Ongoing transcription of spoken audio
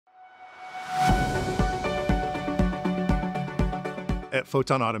At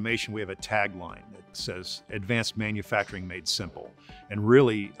Photon Automation, we have a tagline that says, "Advanced manufacturing made simple." And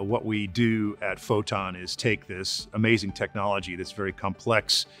really what we do at Photon is take this amazing technology, this very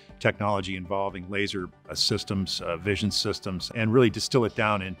complex technology involving laser systems, vision systems, and really distill it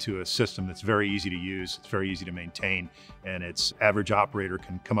down into a system that's very easy to use, it's very easy to maintain, and its average operator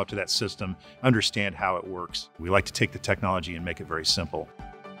can come up to that system, understand how it works. We like to take the technology and make it very simple.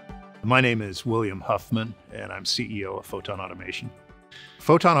 My name is William Huffman, and I'm CEO of Photon Automation.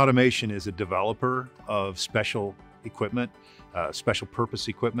 Photon Automation is a developer of special equipment, special purpose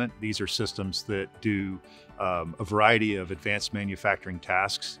equipment. These are systems that do a variety of advanced manufacturing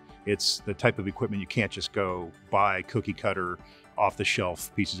tasks. It's the type of equipment you can't just go buy cookie cutter off the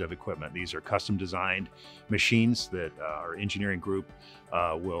shelf pieces of equipment. These are custom designed machines that our engineering group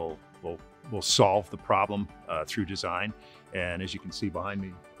will solve the problem through design. And as you can see behind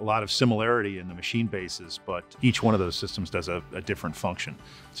me, a lot of similarity in the machine bases, but each one of those systems does a different function.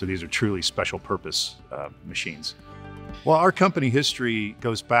 So these are truly special purpose machines. Well, our company history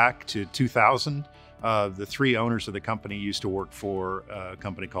goes back to 2000. The three owners of the company used to work for a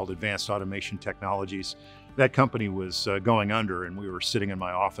company called Advanced Automation Technologies. That company was going under, and we were sitting in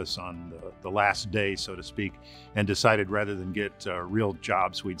my office on the last day, so to speak, and decided rather than get real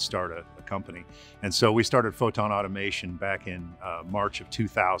jobs, we'd start a company. And so we started Photon Automation back in March of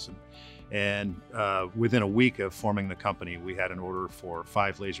 2000. And within a week of forming the company, we had an order for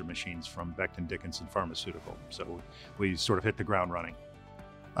 5 laser machines from Becton Dickinson Pharmaceutical. So we sort of hit the ground running.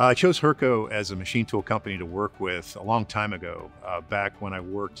 I chose Hurco as a machine tool company to work with a long time ago, back when I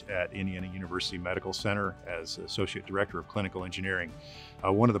worked at Indiana University Medical Center as Associate Director of Clinical Engineering.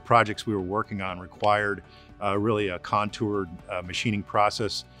 One of the projects we were working on required really a contoured machining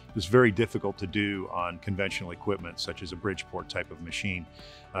process. It was very difficult to do on conventional equipment, such as a Bridgeport type of machine.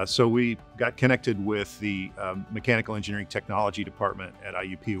 So we got connected with the Mechanical Engineering Technology Department at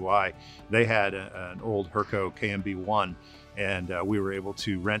IUPUI. They had an old Hurco KMB1, and we were able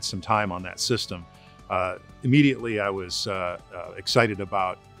to rent some time on that system. Immediately, I was excited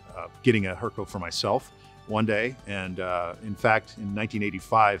about getting a Hurco for myself one day. And in fact, in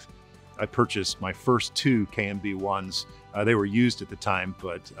 1985, I purchased my first 2 KMB1s. They were used at the time,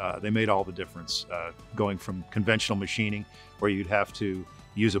 but they made all the difference. Going from conventional machining, where you'd have to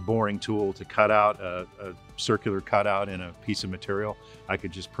use a boring tool to cut out a circular cutout in a piece of material, I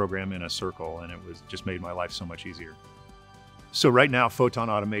could just program in a circle, and it just made my life so much easier. So right now, Photon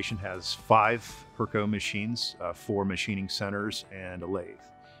Automation has 5 Hurco machines, 4 machining centers, and a lathe.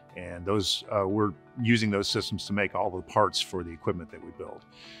 And those we're using those systems to make all the parts for the equipment that we build.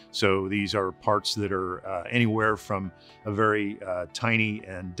 So these are parts that are anywhere from a very tiny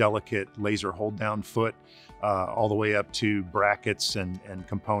and delicate laser hold down foot all the way up to brackets and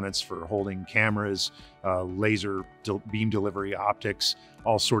components for holding cameras, laser beam delivery optics,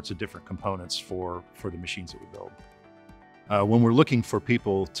 all sorts of different components for the machines that we build. When we're looking for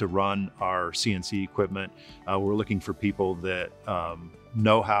people to run our CNC equipment, we're looking for people that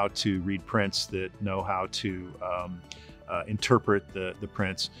know how to read prints, that know how to interpret the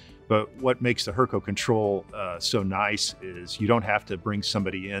prints. But what makes the Hurco control so nice is you don't have to bring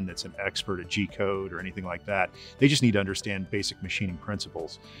somebody in that's an expert at G-code or anything like that. They just need to understand basic machining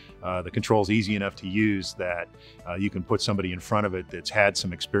principles. The control is easy enough to use that you can put somebody in front of it that's had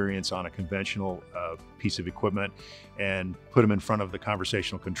some experience on a conventional piece of equipment and put them in front of the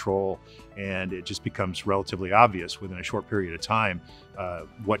conversational control, and it just becomes relatively obvious within a short period of time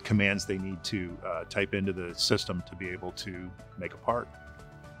what commands they need to type into the system to be able to make a part.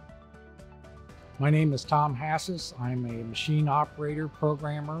 My name is Tom Hassos. I'm a machine operator,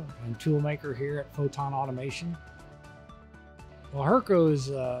 programmer, and tool maker here at Photon Automation. Well, Hurco is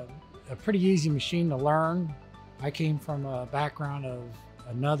a pretty easy machine to learn. I came from a background of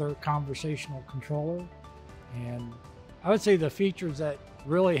another conversational controller, and I would say the features that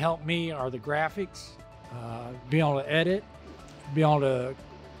really help me are the graphics, being able to edit, being able to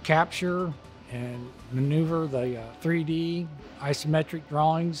capture and maneuver the 3D isometric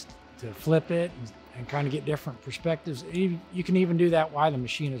drawings to flip it and kind of get different perspectives. You can even do that while the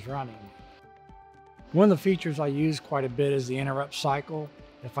machine is running. One of the features I use quite a bit is the interrupt cycle.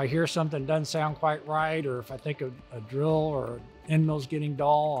 If I hear something doesn't sound quite right, or if I think a drill or end mill's getting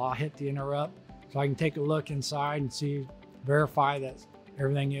dull, I'll hit the interrupt so I can take a look inside and verify that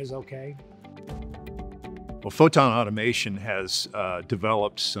everything is okay. Well, Photon Automation has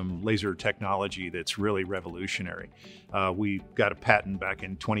developed some laser technology that's really revolutionary. We got a patent back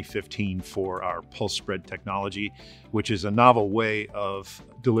in 2015 for our pulse spread technology, which is a novel way of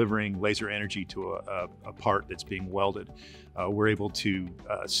delivering laser energy to a part that's being welded. We're able to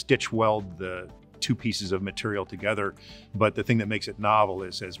stitch weld the two pieces of material together. But the thing that makes it novel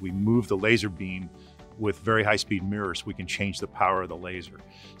is as we move the laser beam with very high-speed mirrors, we can change the power of the laser.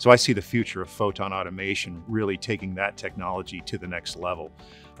 So I see the future of photon automation really taking that technology to the next level.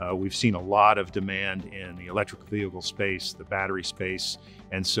 We've seen a lot of demand in the electric vehicle space, the battery space,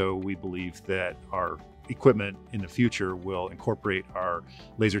 and so we believe that our equipment in the future will incorporate our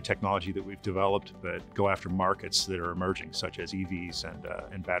laser technology that we've developed, but go after markets that are emerging, such as EVs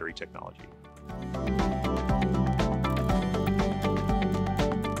and battery technology.